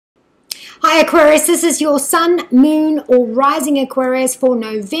Hi Aquarius, this is your Sun, Moon or Rising Aquarius for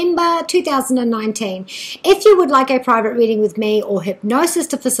November 2019. If you would like a private reading with me or hypnosis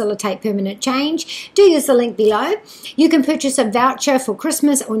to facilitate permanent change, do use the link below. You can purchase a voucher for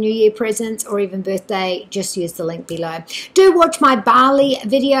Christmas or New Year presents or even birthday, just use the link below. Do watch my Bali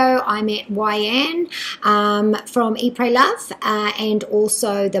video. I'm at Yan from Eat, Pray, Love and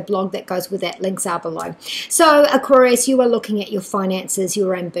also the blog that goes with that, links are below. So Aquarius, you are looking at your finances,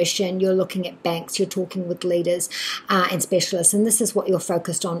 your ambition, you're looking at banks, you're talking with leaders and specialists, and this is what you're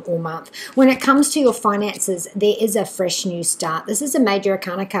focused on all month. When it comes to your finances, there is a fresh new start. This is a major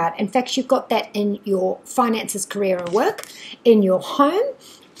arcana card. In fact, you've got that in your finances, career and work, in your home,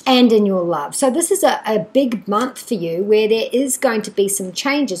 and in your love. So this is a big month for you where there is going to be some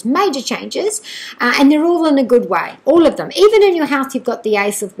changes, major changes, and they're all in a good way, all of them. Even in your house, you've got the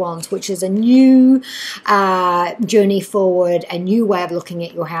Ace of Wands, which is a new journey forward, a new way of looking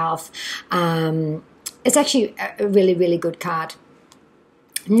at your health. It's actually a really, really good card.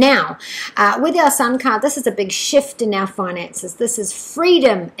 Now, with our Sun card, this is a big shift in our finances. This is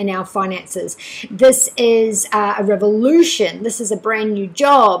freedom in our finances. This is a revolution. This is a brand new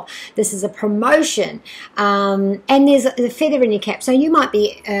job. This is a promotion. And there's a feather in your cap. So you might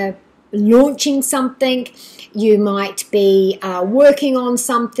be launching something. You might be working on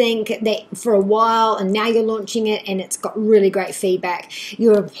something that for a while and now you're launching it and it's got really great feedback.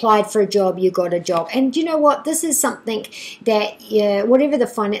 You applied for a job, you got a job. And you know what? This is something that, whatever the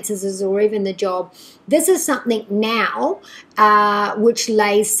finances is or even the job, this is something now which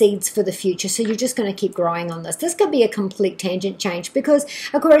lays seeds for the future. So you're just going to keep growing on this. This could be a complete tangent change because,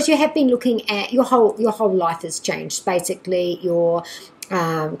 of course, you have been looking at your whole life has changed. Basically, your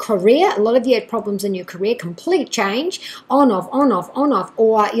career, a lot of you had problems in your career, complete change, on, off, on, off, on, off,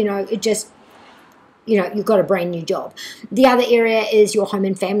 or, it just, you've got a brand new job. The other area is your home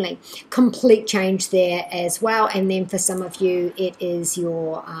and family, complete change there as well. And then for some of you, it is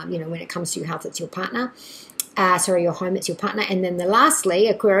your, when it comes to your health, it's your partner. Your home, it's your partner. And then lastly,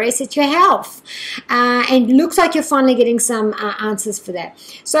 Aquarius, it's your health. And looks like you're finally getting some answers for that.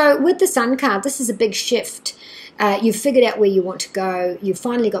 So with the Sun card, this is a big shift. You've figured out where you want to go. You've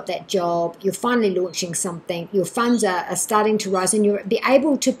finally got that job. You're finally launching something. Your funds are starting to rise and you'll be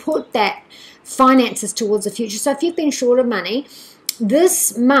able to put that finances towards the future. So if you've been short of money,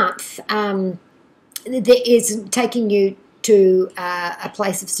 this month is taking you to a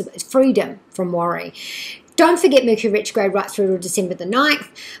place of freedom from worry. Don't forget Mercury retrograde right through to December the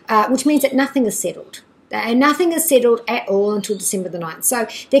 9th, which means that nothing is settled. And nothing is settled at all until December the 9th. So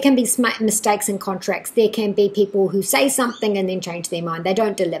there can be mistakes in contracts. There can be people who say something and then change their mind. They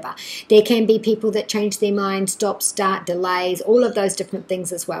don't deliver. There can be people that change their mind, stop, start, delays, all of those different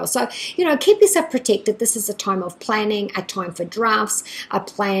things as well. So, keep yourself protected. This is a time of planning, a time for drafts, a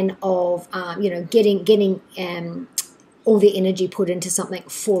plan of, getting all the energy put into something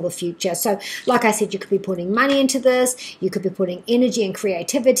for the future. So like I said, you could be putting money into this, you could be putting energy and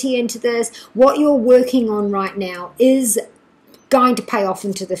creativity into this. What you're working on right now is going to pay off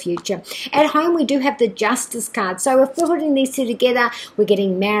into the future. At home, we do have the Justice card. So if we're putting these two together, we're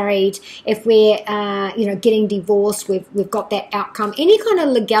getting married. If we're, getting divorced, we've got that outcome. Any kind of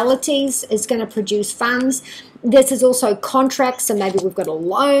legalities is going to produce funds. This is also contracts. So maybe we've got a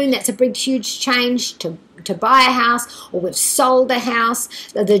loan. That's a big, huge change to buy a house, or we've sold a house.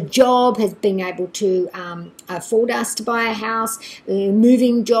 The job has been able to afford us to buy a house.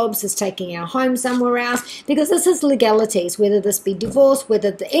 Moving jobs is taking our home somewhere else, because this is legalities, whether this be divorce,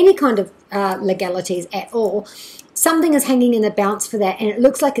 whether any kind of legalities at all. Something is hanging in the balance for that, and it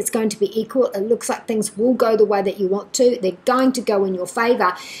looks like it's going to be equal. It looks like things will go the way that you want to. They're going to go in your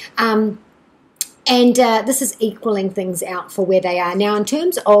favor. And this is equaling things out for where they are. Now, in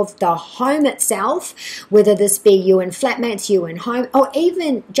terms of the home itself, whether this be you and flatmates, you and home, or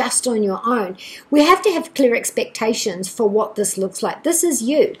even just on your own, we have to have clear expectations for what this looks like. This is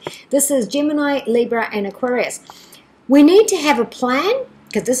you. This is Gemini, Libra, and Aquarius. We need to have a plan,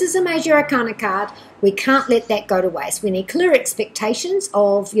 because this is a major arcana card. We can't let that go to waste. We need clear expectations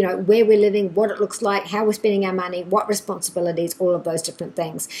of, where we're living, what it looks like, how we're spending our money, what responsibilities, all of those different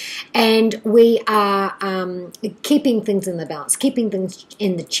things. And we are keeping things in the balance, keeping things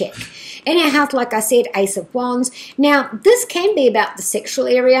in the check. In our health, like I said, Ace of Wands. Now, this can be about the sexual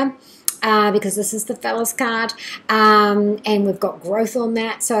area, because this is the Phallus card, and we've got growth on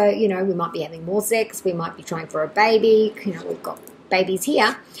that. So, we might be having more sex. We might be trying for a baby. We've got babies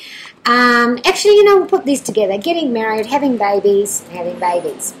here. Actually, we'll put these together. Getting married, having babies.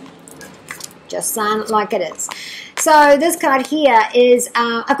 Just saying it like it is. So this card here is,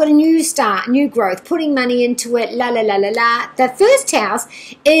 I've got a new start, new growth, putting money into it, la la la la la. The first house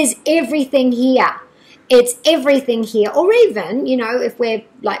is everything here. It's everything here. Or even, you know, if we're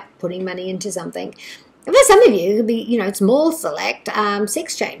like putting money into something. For some of you, it could be, you know, it's more select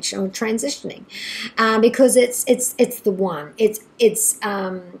sex change or transitioning, because it's the one. It's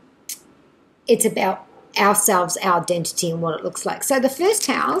about ourselves, our identity, and what it looks like. So the first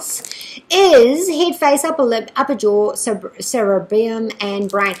house is head, face, upper lip, upper jaw, cerebellum, and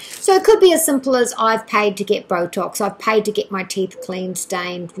brain. So it could be as simple as I've paid to get Botox, I've paid to get my teeth cleaned,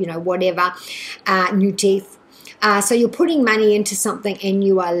 stained, you know, whatever, new teeth. So you're putting money into something and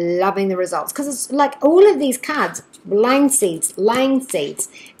you are loving the results, because it's like all of these cards, laying seeds, laying seeds,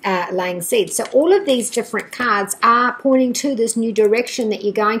 laying seeds. So all of these different cards are pointing to this new direction that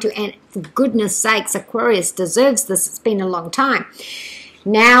you're going to, and for goodness sakes, Aquarius deserves this. It's been a long time.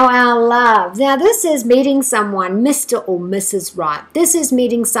 Now our love. Now this is meeting someone, Mr. or Mrs. Right. This is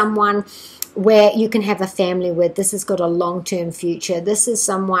meeting someone where you can have a family with. This has got a long-term future. This is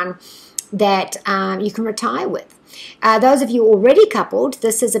someone that you can retire with. Those of you already coupled,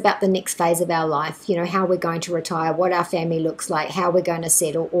 this is about the next phase of our life, you know, how we're going to retire, what our family looks like, how we're going to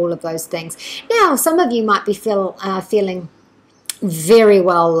settle, all of those things. Now, some of you might be feeling very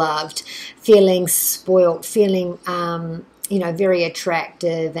well loved, feeling spoilt, feeling you know, very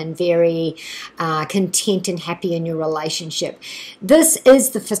attractive and very content and happy in your relationship. This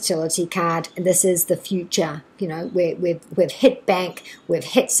is the fertility card. This is the future. You know, we've hit bank. We've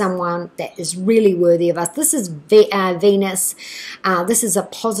hit someone that is really worthy of us. This is Venus. This is a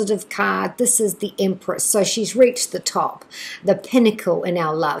positive card. This is the Empress. So she's reached the top, the pinnacle in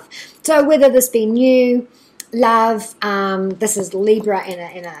our love. So whether this be new love, this is Libra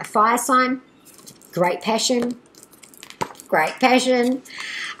in a fire sign. Great passion. Great passion,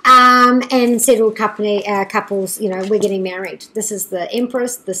 and settled couples, you know, we're getting married. This is the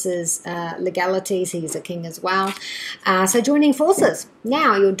Empress. This is legalities. He's a king as well. So joining forces.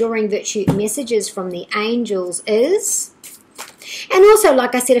 Now your Doreen Virtue messages from the angels is, and also,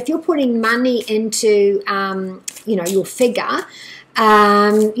 like I said, if you're putting money into, you know, your figure,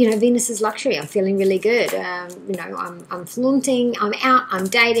 you know, Venus is luxury. I'm feeling really good. You know, I'm flaunting, I'm out, I'm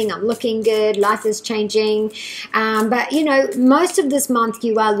dating, I'm looking good, life is changing. But, you know, most of this month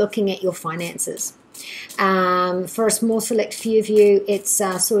you are looking at your finances. For a more select few of you, it's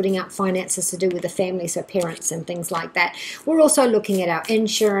sorting out finances to do with the family, so parents and things like that. We're also looking at our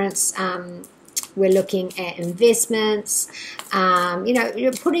insurance. We're looking at investments, you know,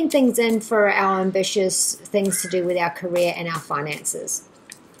 you're putting things in for our ambitious things to do with our career and our finances.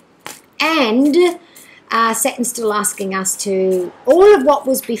 And Saturn's still asking us to, all of what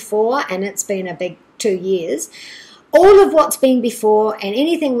was before, and it's been a big 2 years, all of what's been before and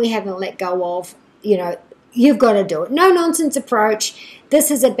anything we haven't let go of, you know, you've got to do it. No nonsense approach. This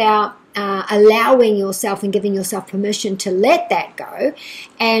is about allowing yourself and giving yourself permission to let that go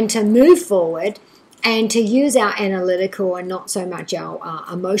and to move forward and to use our analytical and not so much our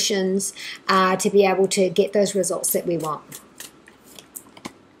emotions to be able to get those results that we want.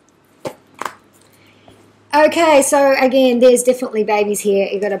 Okay, so again, there's definitely babies here.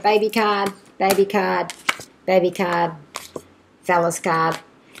 You've got a baby card, baby card, baby card, phallus card.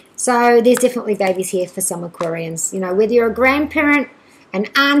 So there's definitely babies here for some Aquarians. You know, whether you're a grandparent, an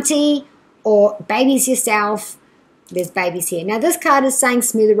auntie, or babies yourself, there's babies here. Now this card is saying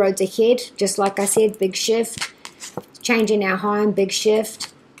smoother roads ahead. Just like I said, big shift. Changing our home, big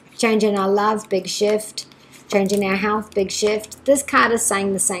shift. Changing our love, big shift. Changing our health, big shift. This card is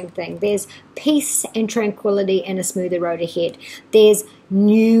saying the same thing. There's peace and tranquility and a smoother road ahead. There's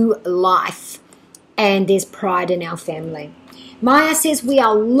new life and there's pride in our family. Maya says we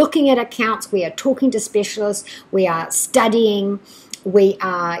are looking at accounts, we are talking to specialists, we are studying, we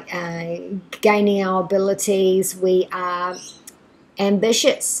are gaining our abilities, we are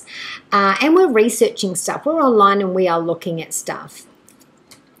ambitious, and we're researching stuff. We're online and we are looking at stuff.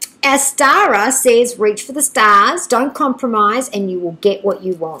 Astara says reach for the stars, don't compromise, and you will get what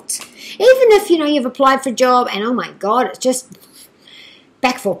you want. Even if, you know, you've applied for a job and, oh my God, it's just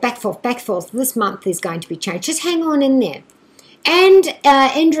back, forth, back, forth, back, forth. This month is going to be changed. Just hang on in there. And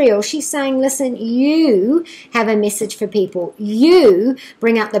Andriel, she's saying, listen, you have a message for people. You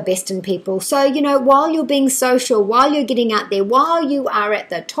bring out the best in people. So, you know, while you're being social, while you're getting out there, while you are at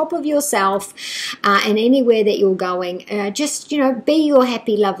the top of yourself and anywhere that you're going, just, you know, be your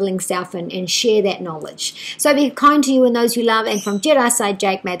happy, loving self and share that knowledge. So be kind to you and those you love. And from Jedi Side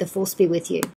Jake, may the force be with you.